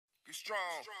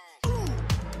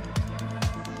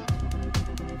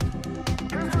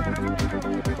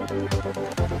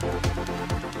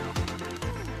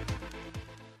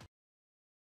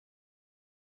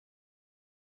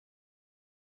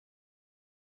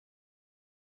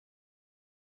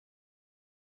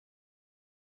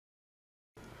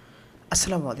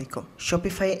আসসালামু আলাইকুম।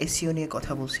 Shopify SEO নিয়ে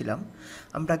কথা বলছিলাম।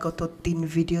 আমরা গত 3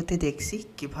 ভিডিওতে দেখছি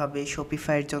কিভাবে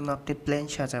শপিফাইয়ের জন্য আপনি প্ল্যান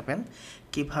সাজাবেন,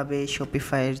 কিভাবে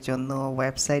শপিফাইয়ের জন্য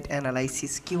ওয়েবসাইট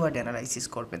অ্যানালাইসিস, কিওয়ার্ড অ্যানালাইসিস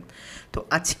করবেন। তো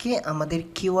আজকে আমাদের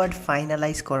কিওয়ার্ড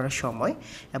ফাইনালাইজ করার সময়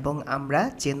এবং আমরা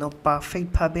যেন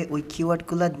পারফেক্টভাবে ওই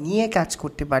কিওয়ার্ডগুলো নিয়ে কাজ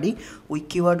করতে পারি, ওই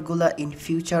কিওয়ার্ডগুলো ইন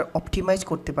ফিউচার অপটিমাইজ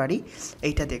করতে পারি,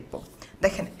 এইটা দেখব।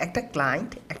 দেখেন, একটা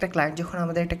ক্লায়েন্ট যখন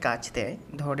আমাদের একটা কাজ দেয়,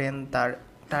 ধরেন তার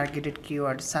টার্গেটেড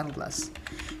কিওয়ার্ড সানগ্লাস।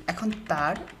 এখন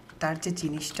তার যে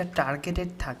জিনিসটা টার্গেটেড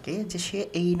থাকে যে সে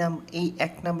এই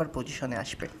 1 নাম্বার পজিশনে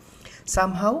আসবে,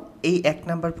 সামহাউ এই 1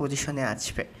 নাম্বার পজিশনে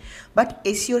আসবে। বাট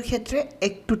এসইওর ক্ষেত্রে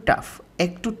একটু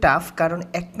টাফ, কারণ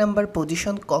 1 নাম্বার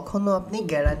পজিশন কখনো আপনি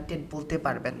গ্যারান্টেড বলতে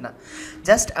পারবেন না।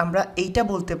 জাস্ট আমরা এইটা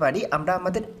বলতে পারি, আমরা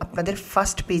আপনাদের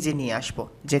ফার্স্ট পেজে নিয়ে আসবো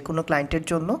যে কোনো ক্লায়েন্টের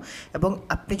জন্য, এবং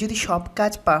আপনি যদি সব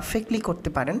কাজ পারফেক্টলি করতে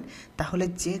পারেন তাহলে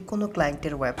যে কোনো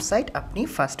ক্লায়েন্টের ওয়েবসাইট আপনি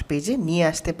ফার্স্ট পেজে নিয়ে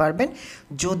আসতে পারবেন,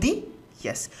 যদি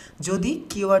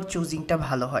কিওয়ার্ড চুজিংটা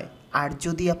ভালো হয়। আর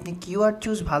যদি আপনি কিওয়ার্ড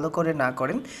চুজ ভালো করে না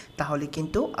করেন তাহলে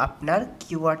কিন্তু আপনার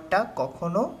কিওয়ার্ডটা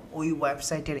কখনো ওই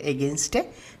ওয়েবসাইটের এগেনস্টে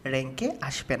র্যাঙ্কে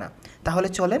আসবে না। তাহলে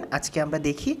চলেন আজকে আমরা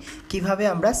দেখি কিভাবে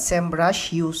আমরা স্যামব্রাশ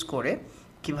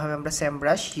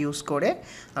ইউজ করে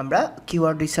আমরা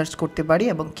কিওয়ার্ড রিসার্চ করতে পারি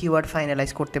এবং কিওয়ার্ড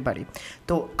ফাইনালাইজ করতে পারি।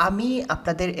 তো আমি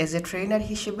আপনাদের এজ এ ট্রেনার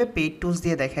হিসেবে পেইড টুলস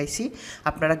দিয়ে দেখাইছি।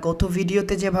 আপনারা গত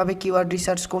ভিডিওতে যেভাবে কিওয়ার্ড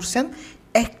রিসার্চ করছেন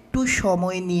একটু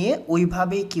সময় নিয়ে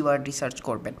ওইভাবেই কিওয়ার্ড রিসার্চ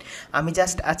করবেন। আমি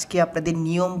জাস্ট আজকে আপনাদের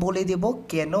নিয়ম বলে দেব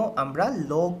কেন আমরা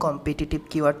লো কম্পিটিটিভ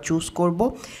কিওয়ার্ড চুজ করব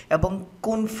এবং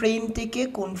কোন ফ্রেম থেকে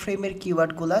কোন ফ্রেমের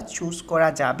কিওয়ার্ডগুলো চুজ করা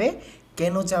যাবে,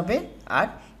 কেন যাবে, আর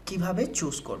কিভাবে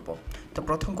চুজ করব। তো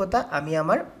প্রথম কথা, আমি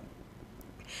আমার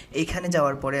এইখানে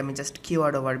যাওয়ার পরে আমি জাস্ট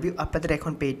কিওয়ার্ড ওভারভিউ, আপনাদের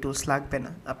এখন পেইড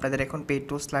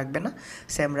টুলস লাগবে না,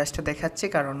 স্যামরাশটা দেখাচ্ছে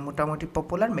কারণ মোটামুটি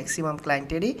পপুলার, ম্যাক্সিমাম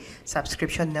ক্লায়েন্টেরই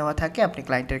সাবস্ক্রিপশন নেওয়া থাকে, আপনি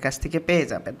ক্লায়েন্টের কাছ থেকে পেয়ে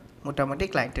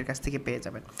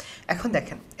যাবেন। এখন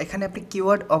দেখেন, এখানে আপনি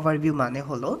কিওয়ার্ড ওভারভিউ মানে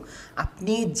হলো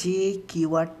আপনি যে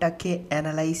কিওয়ার্ডটাকে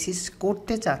অ্যানালাইসিস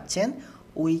করতে চাচ্ছেন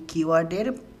ওই কিওয়ার্ডের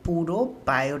পুরো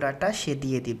বায়োডাটা সে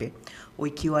দিয়ে দিবে। ওই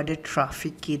কিওয়ার্ডের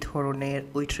ট্রাফিক কী ধরনের,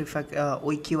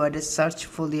 ওই কিওয়ার্ডের সার্চ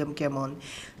ভলিউম কেমন,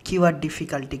 কিওয়ার্ড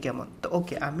ডিফিকাল্টি কেমন। তো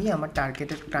ওকে, আমি আমার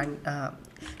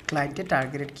ক্লায়েন্টের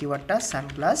টার্গেটেড কিওয়ার্ডটা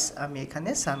সানগ্লাস, আমি এখানে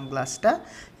সানগ্লাসটা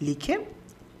লিখে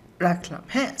রাখলাম।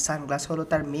 হ্যাঁ, সানগ্লাস হলো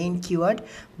তার মেইন কিওয়ার্ড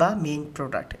বা মেইন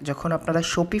প্রোডাক্ট। যখন আপনারা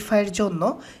শপিফাইয়ের জন্য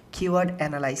কিওয়ার্ড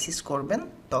অ্যানালাইসিস করবেন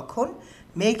তখন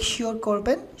মেক শিওর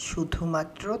করবেন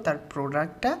শুধুমাত্র তার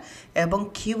প্রোডাক্টটা এবং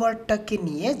কিওয়ার্ডটাকে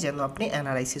নিয়ে যেন আপনি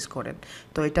অ্যানালাইসিস করেন।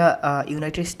 তো এটা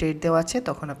ইউনাইটেড স্টেট দেওয়া আছে,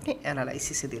 তখন আপনি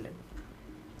অ্যানালাইসিসে দিলেন।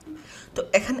 তো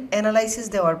এখানে অ্যানালাইসিস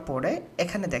দেওয়ার পরে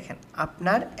এখানে দেখেন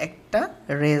আপনার একটা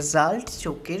রেজাল্ট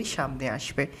চোখের সামনে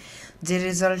আসবে, যে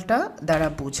রেজাল্টটা দ্বারা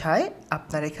বোঝায়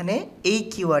আপনার এখানে এই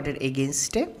কিওয়ার্ডের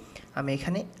এগেনস্টে, আমি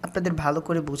এখানে আপনাদের ভালো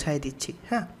করে বুঝাই দিচ্ছি।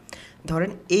 হ্যাঁ,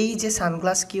 ধরেন এই যে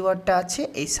সানগ্লাস কিওয়ার্ডটা আছে,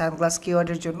 এই সানগ্লাস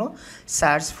কিওয়ার্ডের জন্য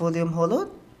সার্চ ভলিউম হলো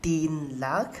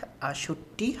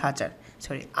 68,000,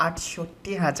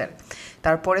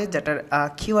 তারপরে যেটার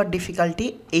keyword difficulty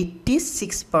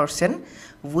 86%,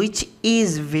 which is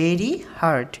very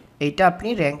hard. এইটা আপনি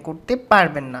র্যাঙ্ক করতে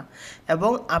পারবেন না,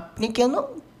 এবং আপনি কেন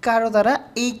কারো দ্বারা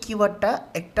এই কিওয়ার্ডটা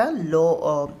একটা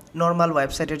নর্মাল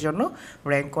ওয়েবসাইটের জন্য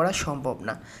র্যাঙ্ক করা সম্ভব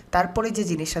না। তারপরে যে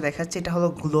জিনিসটা দেখাচ্ছে এটা হলো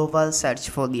গ্লোবাল সার্চ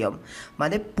ভলিউম,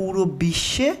 মানে পুরো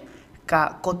বিশ্বে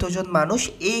কতজন মানুষ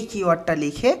এই কিওয়ার্ডটা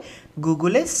লিখে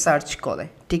গুগলে সার্চ করে।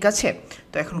 ঠিক আছে,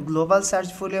 তো এখন গ্লোবাল সার্চ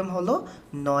ভলিউম হলো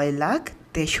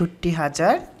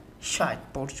 9,63,060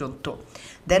 পর্যন্ত।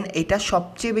 দেন এটা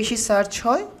সবচেয়ে বেশি সার্চ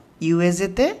হয়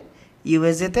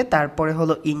ইউএসএতে, তারপরে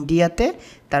হলো ইন্ডিয়াতে,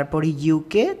 তারপরে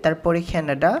ইউকে, তারপরে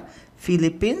কানাডা,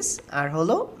 ফিলিপিন্স, আর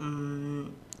হলো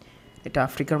এটা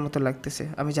আফ্রিকার মতো লাগতেছে,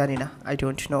 আমি জানি না, I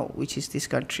don't know which is this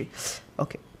country.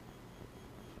 ওকে,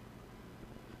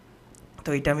 তো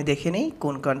এটা আমি দেখে নেই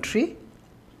কোন কান্ট্রি।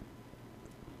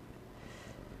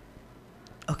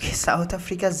 ওকে, সাউথ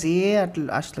আফ্রিকা যেয়ে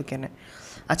আসলো কেন?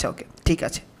 আচ্ছা, ওকে, ঠিক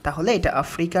আছে, তাহলে এটা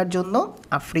আফ্রিকার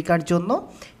জন্য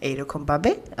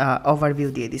এইরকমভাবে ওভারভিউ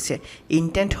দিয়ে দিছে।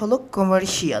 ইন্টেন্ট হলো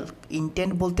কমার্শিয়াল।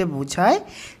 ইন্টেন্ট বলতে বোঝায়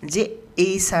যে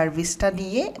এই সার্ভিসটা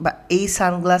নিয়ে বা এই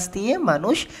সানগ্লাস নিয়ে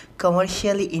মানুষ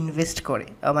কমার্শিয়ালি ইনভেস্ট করে,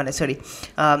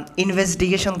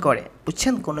 ইনভেস্টিগেশন করে,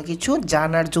 বুঝছেন, কোনো কিছু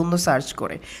জানার জন্য সার্চ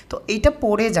করে। তো এইটা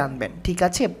পড়ে জানবেন, ঠিক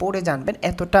আছে, পড়ে জানবেন,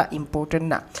 এতটা ইম্পর্টেন্ট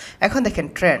না। এখন দেখেন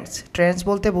ট্রেন্ডস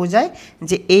বলতে বোঝায়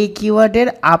যে এই কিওয়ার্ডের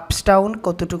আপস ডাউন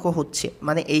কতটুকু হচ্ছে,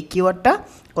 মানে এই কিওয়ার্ডটা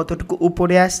কতটুকু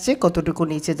উপরে আসছে, কতটুকু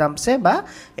নিচে নামছে, বা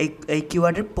এই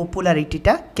কিওয়ার্ডের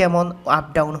পপুলারিটিটা কেমন আপ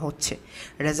ডাউন হচ্ছে।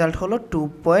 রেজাল্ট হলো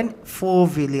 2.4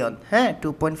 বিলিয়ন, হ্যাঁ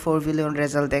 2.4 বিলিয়ন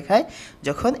রেজাল্ট দেখায়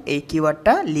যখন এই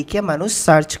কিওয়ার্ডটা লিখে মানুষ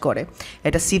সার্চ করে।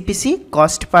 এটা সিপিসি,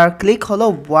 কস্ট পার ক্লিক হলো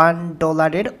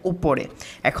 $1 উপরে।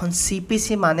 এখন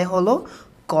সিপিসি মানে হলো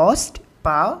কস্ট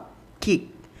পার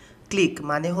ক্লিক,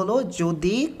 মানে হলো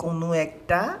যদি কোনো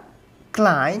একটা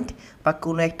ক্লায়েন্ট বা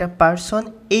কোনো একটা পারসন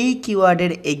এই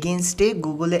কিওয়ার্ডের এগেনস্টে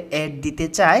গুগলে অ্যাড দিতে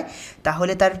চায়,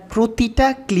 তাহলে তার প্রতিটা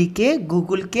ক্লিকে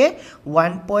গুগলকে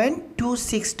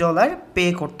 $1.26 পে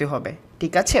করতে হবে,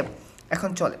 ঠিক আছে। এখন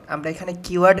চলে আমরা এখানে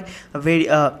কিওয়ার্ড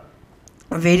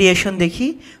ভেরিয়েশন দেখি।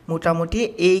 মোটামুটি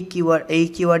এই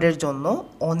কিওয়ার্ডের জন্য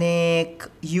অনেক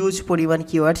হিউজ পরিমাণ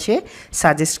কিওয়ার্ড সে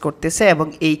সাজেস্ট করতেছে এবং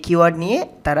এই কিওয়ার্ড নিয়ে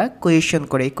তারা কোয়েশন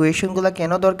করে। এই কোয়েশনগুলো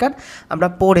কেন দরকার আমরা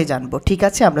পরে জানবো, ঠিক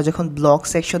আছে। আমরা যখন ব্লগ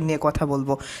সেকশন নিয়ে কথা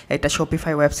বলবো, এটা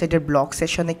শপিফাই ওয়েবসাইটের ব্লগ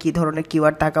সেকশনে কী ধরনের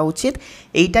কিওয়ার্ড থাকা উচিত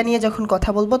এইটা নিয়ে যখন কথা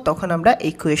বলবো, তখন আমরা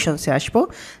এই কোয়েশনসে আসবো,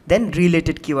 দেন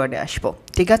রিলেটেড কিওয়ার্ডে আসবো,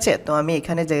 ঠিক আছে। তো আমি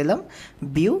এখানে যাইলাম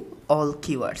ভিউ অল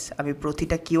কিওয়ার্ডস, আমি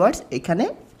প্রতিটা কিওয়ার্ডস এখানে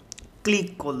ক্লিক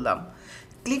করলাম।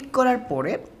 ক্লিক করার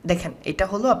পরে দেখেন এটা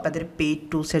হলো আপনাদের পেইড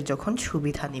টুলসের যখন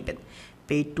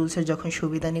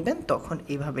সুবিধা নেবেন তখন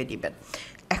এইভাবে নেবেন।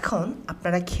 এখন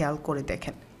আপনারা খেয়াল করে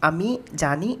দেখেন, আমি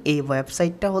জানি এই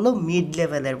ওয়েবসাইটটা হলো মিড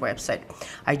লেভেলের website,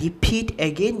 I repeat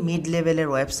again mid লেভেলের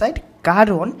ওয়েবসাইট,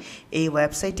 কারণ এই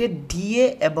ওয়েবসাইটের ডিএ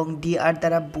এবং ডিআর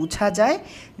দ্বারা বোঝা যায়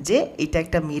যে এটা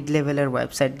একটা মিড লেভেলের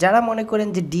ওয়েবসাইট। যারা মনে করেন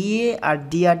যে ডিএ আর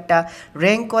ডিআরটা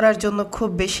র্যাঙ্ক করার জন্য খুব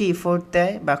বেশি এফোর্ট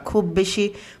দেয় বা খুব বেশি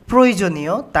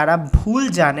প্রয়োজনীয়, তারা ভুল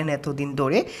জানেন এতদিন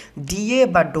ধরে। ডিএ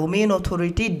বা ডোমেইন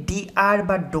অথরিটি, ডিআর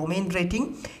বা ডোমেইন রেটিং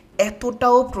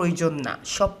এতটাও প্রয়োজন না।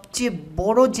 সবচেয়ে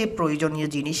বড় যে প্রয়োজনীয়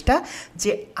জিনিসটা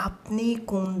যে আপনি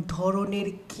কোন ধরনের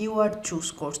কিওয়ার্ড চুজ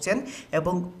করছেন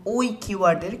এবং ওই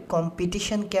কিওয়ার্ডের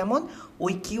কম্পিটিশন কেমন,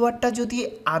 ওই কিওয়ার্ডটা যদি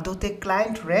আদতে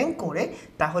ক্লায়েন্ট র্যাঙ্ক করে,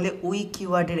 তাহলে ওই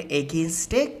কিওয়ার্ডের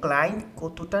এগেনস্টে ক্লায়েন্ট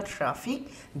কতটা ট্রাফিক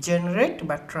জেনারেট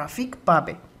বা ট্রাফিক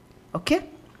পাবে, ওকে।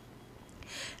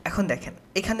 এখন দেখেন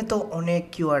এখানে তো অনেক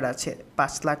কিওয়ার্ড আছে,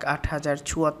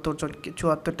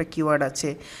 5,08,074টা কিওয়ার্ড আছে,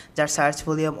 যার সার্চ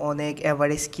ভলিউম অনেক,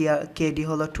 অ্যাভারেজ কেডি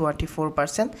হলো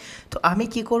 24%। তো আমি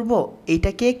কি করব,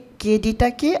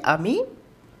 কেডিটাকে আমি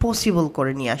পসিবল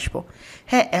করে নিয়ে আসবো।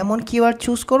 হ্যাঁ, এমন কিওয়ার্ড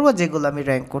চুজ করব যেগুলো আমি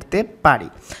র্যাঙ্ক করতে পারি।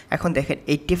 এখন দেখেন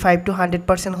 85 to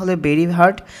 100% হলে ভেরি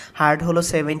হার্ড হলো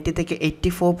 70 থেকে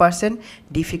 84%,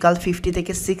 ডিফিকাল্ট 50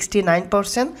 থেকে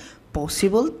 69%,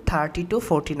 পসিবল 30 to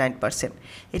 49%।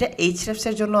 এটা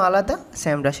এইচরেফসের জন্য আলাদা,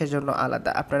 স্যামরাসের জন্য আলাদা,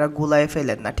 আপনারা গুলায়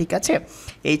ফেলেন না, ঠিক আছে।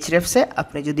 এইচরেফসে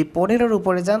আপনি যদি 15-এর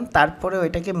উপরে যান, তারপরে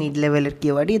ওইটাকে মিড লেভেলের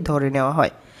কিওয়ার্ডই ধরে নেওয়া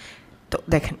হয়। তো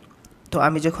দেখেন, তো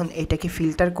আমি যখন এইটাকে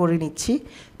ফিল্টার করে নিচ্ছি,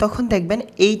 তখন দেখবেন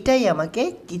এইটাই আমাকে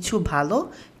কিছু ভালো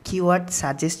কিওয়ার্ড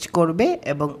সাজেস্ট করবে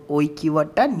এবং ওই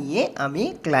কিওয়ার্ডটা নিয়ে আমি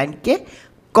ক্লায়েন্টকে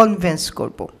কনভিন্স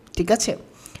করব, ঠিক আছে।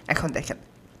 এখন দেখেন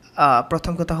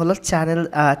প্রথম কথা হলো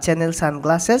চ্যানেল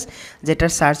সানগ্লাসেস,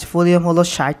 যেটার সার্চ ভলিউম হলো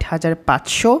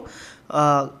 60,500,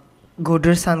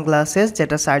 গুডের সানগ্লাসেস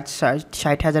যেটা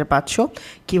 60,500,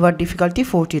 কিওয়ার্ড ডিফিকাল্টি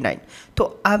 49। তো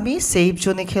আমি সেফ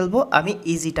জোনে খেলবো, আমি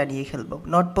ইজিটা নিয়ে খেলবো,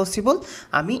 নট পসিবল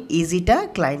আমি ইজিটা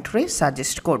ক্লায়েন্টরে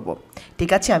সাজেস্ট করব,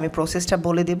 ঠিক আছে। আমি প্রসেসটা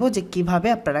বলে দেব যে কিভাবে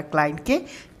আপনারা ক্লায়েন্টকে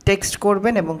টেক্সট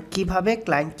করবেন এবং কিভাবে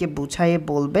ক্লায়েন্টকে বুঝাইয়ে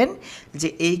বলবেন যে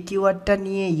এই কিওয়ার্ডটা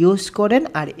নিয়ে ইউজ করেন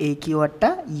আর এই কিওয়ার্ডটা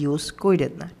ইউজ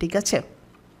করেন না, ঠিক আছে।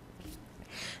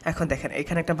 এখন দেখেন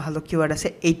এখানে একটা ভালো কিওয়ার্ড আছে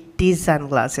 80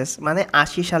 সানগ্লাসেস, মানে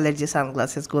 80 সালের যে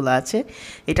সানগ্লাসেসগুলো আছে,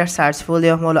 এটার সার্চ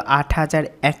ভলিউম হলো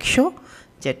 8,100,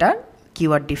 যেটার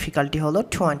কিওয়ার্ড ডিফিকাল্টি হলো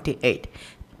 28।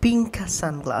 পিঙ্ক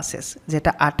সানগ্লাসেস,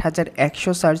 যেটা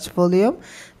 8,100 সার্চ ভলিউম,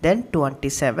 দেন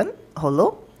 27 হলো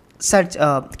সার্চ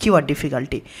কিওয়ার্ড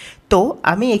ডিফিকাল্টি। তো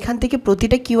আমি এখান থেকে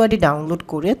প্রতিটা কিওয়ার্ডই ডাউনলোড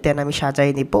করে দেন আমি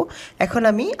সাজাই নিব। এখন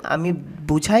আমি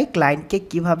বুঝাই ক্লায়েন্টকে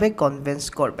কিভাবে কনভিন্স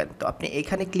করবেন। তো আপনি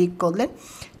এখানে ক্লিক করলেন,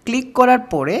 ক্লিক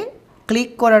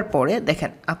করার পরে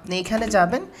দেখেন আপনি এখানে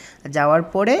যাবেন, যাওয়ার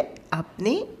পরে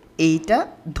আপনি এইটা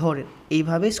ধরেন,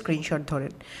 এইভাবে স্ক্রিনশট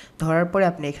ধরার পরে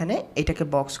আপনি এখানে এটাকে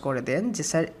বক্স করে দেন যে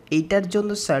স্যার এইটার জন্য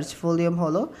সার্চ ভলিউম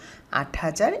হলো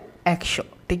 8,100,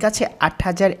 ঠিক আছে।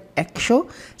 8,100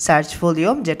 সার্চ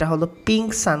ভলিউম, যেটা হলো পিঙ্ক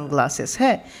সানগ্লাসেস,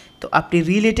 হ্যাঁ তো আপনি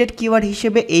রিলেটেড কিওয়ার্ড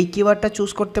হিসেবে এই কিওয়ার্ডটা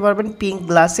চুজ করতে পারবেন। পিঙ্ক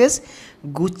গ্লাসেস,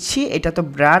 গুচ্ছি, এটা তো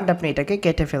ব্র্যান্ড, আপনি এটাকে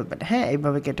কেটে ফেলবেন। হ্যাঁ,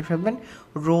 এইভাবে কেটে ফেলবেন।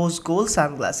 রোজ গোল্ড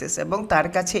সানগ্লাসেস, এবং তার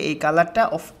কাছে এই কালারটা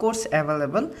অফকোর্স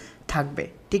অ্যাভেলেবল থাকবে।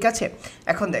 ঠিক আছে,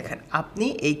 এখন দেখেন আপনি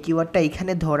এই কিওয়ার্ডটা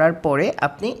এখানে ধরার পরে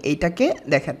আপনি এইটাকে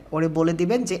দেখেন ওরে বলে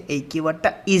দিবেন যে এই কিওয়ার্ডটা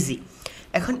ইজি।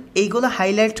 এখন এইগুলো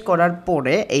হাইলাইট করার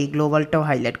পরে এই গ্লোবালটাও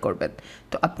হাইলাইট করবেন।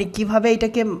 তো আপনি কিভাবে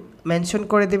এটাকে মেনশন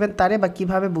করে দেবেন তারে, বা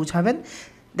কিভাবে বুঝাবেন,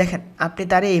 দেখেন আপনি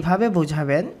তারে এইভাবে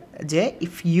বুঝাবেন যে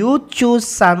if you choose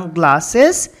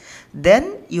sunglasses then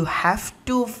you have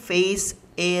to face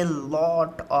A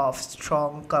lot of strong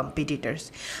competitors.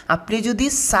 আপনি যদি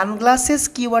সানগ্লাসেস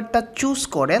কিওয়ার্ডটা চুজ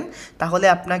করেন তাহলে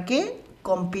আপনাকে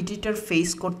কম্পিটিটর ফেস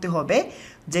করতে হবে,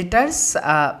 যেটার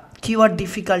কিওয়ার্ড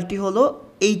ডিফিকাল্টি হলো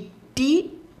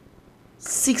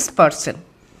 86%,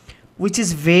 which is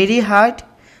very hard.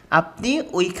 আপনি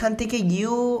ওইখান থেকে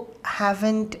you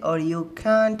haven't or you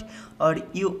can't or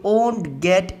you won't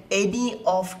get any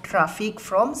of traffic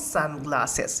from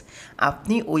sunglasses.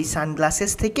 আপনি ওই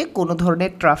সানগ্লাসেস থেকে কোনো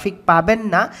ধরনের ট্রাফিক পাবেন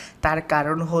না। তার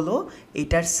কারণ হলো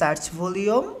এটার সার্চ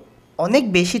ভলিউম অনেক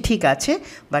বেশি, ঠিক আছে,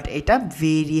 বাট এটা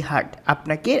ভেরি হার্ড,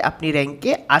 আপনি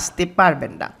র্যাঙ্কে আসতে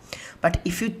পারবেন না। But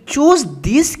if you choose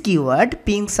this keyword,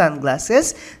 pink sunglasses,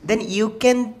 then you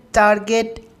can target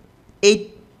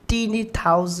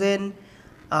 80,000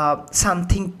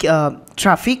 something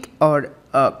traffic, or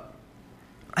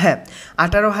হ্যাঁ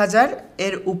 18,000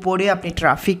 এর উপরে আপনি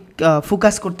ট্রাফিক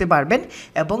ফোকাস করতে পারবেন।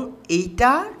 এবং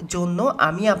এইটার জন্য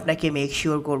আমি আপনাকে মেক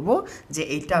শিওর করব যে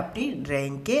এইটা আপনি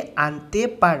র্যাঙ্কে আনতে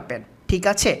পারবেন। ঠিক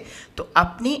আছে, তো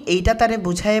আপনি এইটা তারে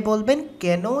বুঝাইয়ে বলবেন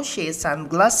কেন সে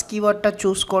সানগ্লাস কিওয়ার্ডটা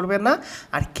চুজ করবে না,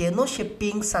 আর কেন সে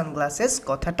পিঙ্ক সানগ্লাসেস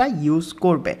কথাটা ইউজ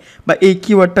করবে বা এই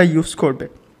কিওয়ার্ডটা ইউজ করবে।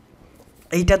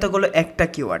 এইটা তো হলো একটা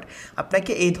কিওয়ার্ড।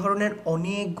 আপনাকে এই ধরনের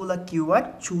অনেকগুলো কিওয়ার্ড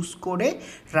চুজ করে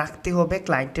রাখতে হবে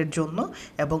ক্লায়েন্টের জন্য,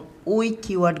 এবং ওই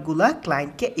কিওয়ার্ডগুলো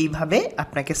ক্লায়েন্টকে এইভাবে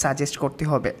আপনাকে সাজেস্ট করতে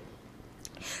হবে।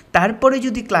 তারপরে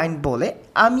যদি ক্লায়েন্ট বলে,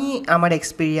 আমি আমার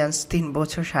এক্সপিরিয়েন্স 3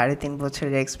 বছর 3.5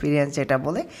 বছরের এক্সপিরিয়েন্স যেটা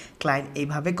বলে, ক্লায়েন্ট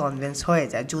এইভাবে কনভিন্স হয়ে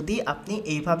যায় যদি আপনি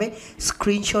এইভাবে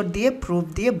স্ক্রিনশট দিয়ে প্রুফ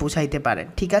দিয়ে বোঝাইতে পারেন।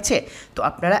 ঠিক আছে, তো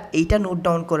আপনারা এইটা নোট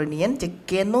ডাউন করে নিয়েন যে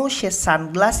কেন সে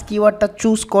সানগ্লাস কিওয়ার্ডটা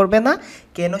চুজ করবে না,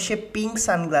 কেন সে পিঙ্ক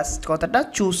সানগ্লাস কথাটা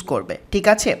চুজ করবে। ঠিক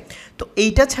আছে, তো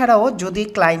এইটা ছাড়াও যদি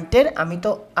ক্লায়েন্টের,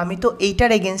 আমি তো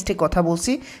এইটার এগেনস্টে কথা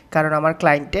বলছি, কারণ আমার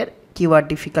ক্লায়েন্টের কিওয়ার্ড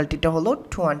ডিফিকাল্টিটা হলো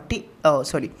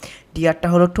ডিআরটা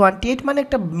হলো 28, মানে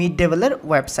একটা মিড লেভেলের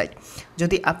ওয়েবসাইট।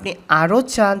 যদি আপনি আরও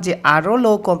চান যে আরও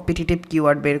লো কম্পিটিটিভ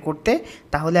কিওয়ার্ড বের করতে,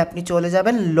 তাহলে আপনি চলে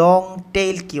যাবেন লং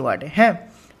টেইল কিওয়ার্ডে। হ্যাঁ,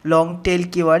 লং টেইল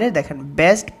কিওয়ার্ডে দেখেন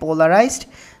best polarised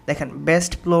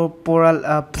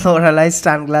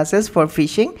sunglasses for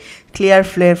fishing, clear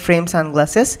frame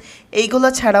sunglasses. এইগুলো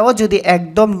ছাড়াও যদি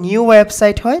একদম নিউ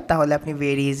ওয়েবসাইট হয় তাহলে আপনি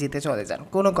ভেরি ইজিতে চলে যান,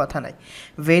 কোনো কথা নাই,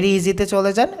 ভেরি ইজিতে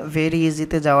চলে যান। ভেরি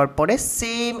ইজিতে যাওয়ার পরে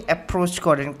সেম অ্যাপ্রোচ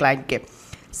করেন ক্লায়েন্টকে,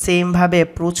 সেমভাবে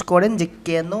অ্যাপ্রোচ করেন যে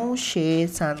কেন সে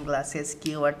সানগ্লাসেস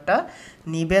কিওয়ার্ডটা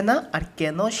নিবে না, আর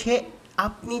কেন সে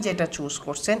আপনি যেটা চুজ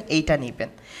করছেন এইটা নেবেন।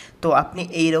 তো আপনি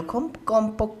এইরকম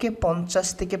কমপক্ষে 50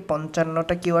 থেকে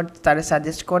 55টা কিওয়ার্ড তারে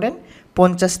সাজেস্ট করেন,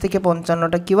 50 থেকে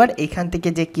 55টা কিওয়ার্ড, এখান থেকে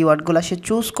যে কিওয়ার্ডগুলো সে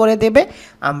চুজ করে দেবে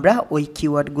আমরা ওই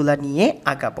কিওয়ার্ডগুলো নিয়ে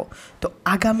আগাবো। তো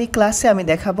আগামী ক্লাসে আমি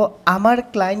দেখাবো আমার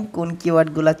ক্লায়েন্ট কোন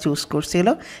কিওয়ার্ডগুলো চুজ করছিল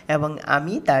এবং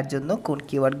আমি তার জন্য কোন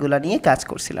কিওয়ার্ডগুলো নিয়ে কাজ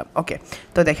করছিলাম। ওকে,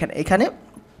 তো দেখেন এখানে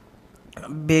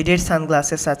বেডের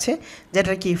সানগ্লাসেস আছে,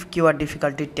 যেটার কিওয়ার্ড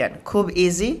ডিফিকাল্টি 10, খুব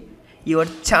easy. Your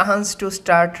chance to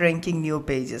start ranking new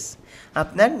pages,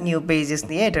 আপনার নিউ পেজেস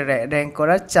নিয়ে এটা র্যাঙ্ক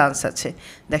করার চান্স আছে।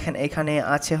 দেখেন এখানে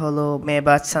আছে হলো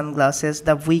মেবাজ সানগ্লাসেস,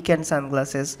 দ্য উইকেন্ড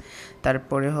সানগ্লাসেস,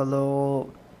 তারপরে হলো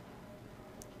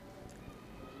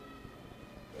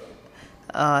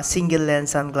single lens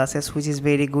sunglasses, which is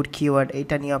very good keyword,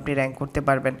 এটা নিয়ে আপনি র্যাঙ্ক করতে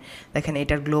পারবেন। দেখেন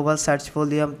এটার গ্লোবাল সার্চ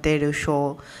ভলিউম 1300।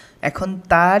 এখন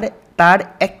তার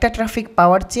একটা ট্রাফিক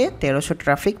পাওয়ার চেয়ে 1300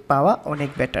 ট্রাফিক পাওয়া অনেক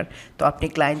বেটার। তো আপনি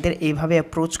ক্লায়েন্টদের এইভাবে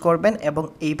অ্যাপ্রোচ করবেন, এবং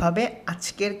এইভাবে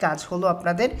আজকের কাজ হলো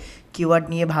আপনাদের কিওয়ার্ড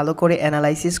নিয়ে ভালো করে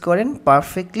অ্যানালাইসিস করেন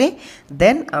পারফেক্টলি।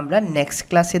 দেন আমরা নেক্সট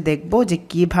ক্লাসে দেখব যে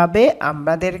কিভাবে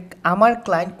আমার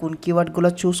ক্লায়েন্ট কোন কিওয়ার্ডগুলো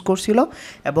চুজ করছিল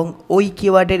এবং ওই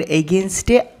কিওয়ার্ডের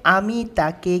এগেনস্টে আমি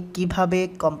তাকে কিভাবে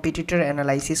কম্পিটিটর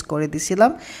অ্যানালাইসিস করে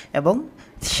দিছিলাম, এবং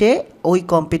সে ওই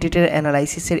কম্পিটিটর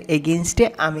অ্যানালাইসিসের এগেনস্টে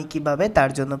আমি কিভাবে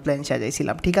তার জন্য প্ল্যান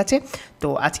সাজাইছিলাম। ঠিক আছে, তো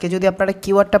আজকে যদি আপনারা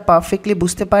কিওয়ার্ডটা পারফেক্টলি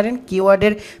বুঝতে পারেন,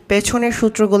 কিওয়ার্ডের পেছনের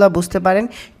সূত্রগুলো বুঝতে পারেন,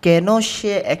 কেন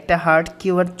সে একটা হার্ড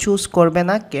কিওয়ার্ড চুজ চুজ করবে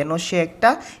না, কেন সে একটা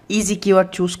ইজি কিওয়ার্ড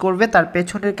চুজ করবে, তার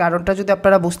পেছনের কারণটা যদি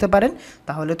আপনারা বুঝতে পারেন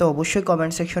তাহলে তো অবশ্যই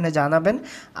কমেন্ট সেকশনে জানাবেন।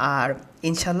 আর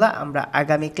ইনশাল্লাহ আমরা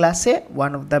আগামী ক্লাসে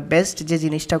ওয়ান অফ দ্য বেস্ট যে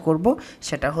জিনিসটা করব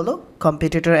সেটা হলো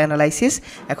কম্পিটিটর অ্যানালাইসিস।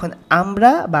 এখন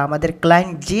আমরা বা আমাদের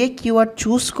ক্লায়েন্ট যে কিওয়ার্ড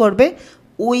চুজ করবে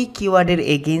ওই কিওয়ার্ডের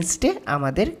এগেনস্টে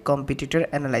আমাদের কম্পিটিটর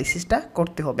অ্যানালাইসিসটা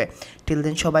করতে হবে। টিল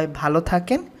দেন সবাই ভালো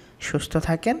থাকেন, সুস্থ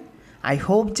থাকেন। আই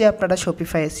হোপ যে আপনারা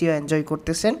শপিফাই এসইও এনজয়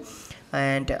করতেছেন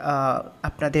অ্যান্ড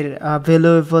আপনাদের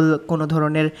ভ্যালুয়েবল কোনো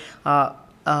ধরনের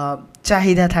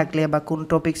চাহিদা থাকলে বা কোন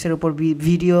টপিক্সের উপর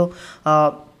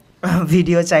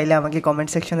ভিডিও চাইলে আমাকে কমেন্ট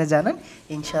সেকশনে জানান।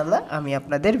 ইনশাল্লাহ আমি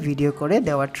আপনাদের ভিডিও করে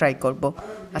দেওয়ার ট্রাই করব।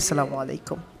 আসসালামু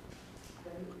আলাইকুম।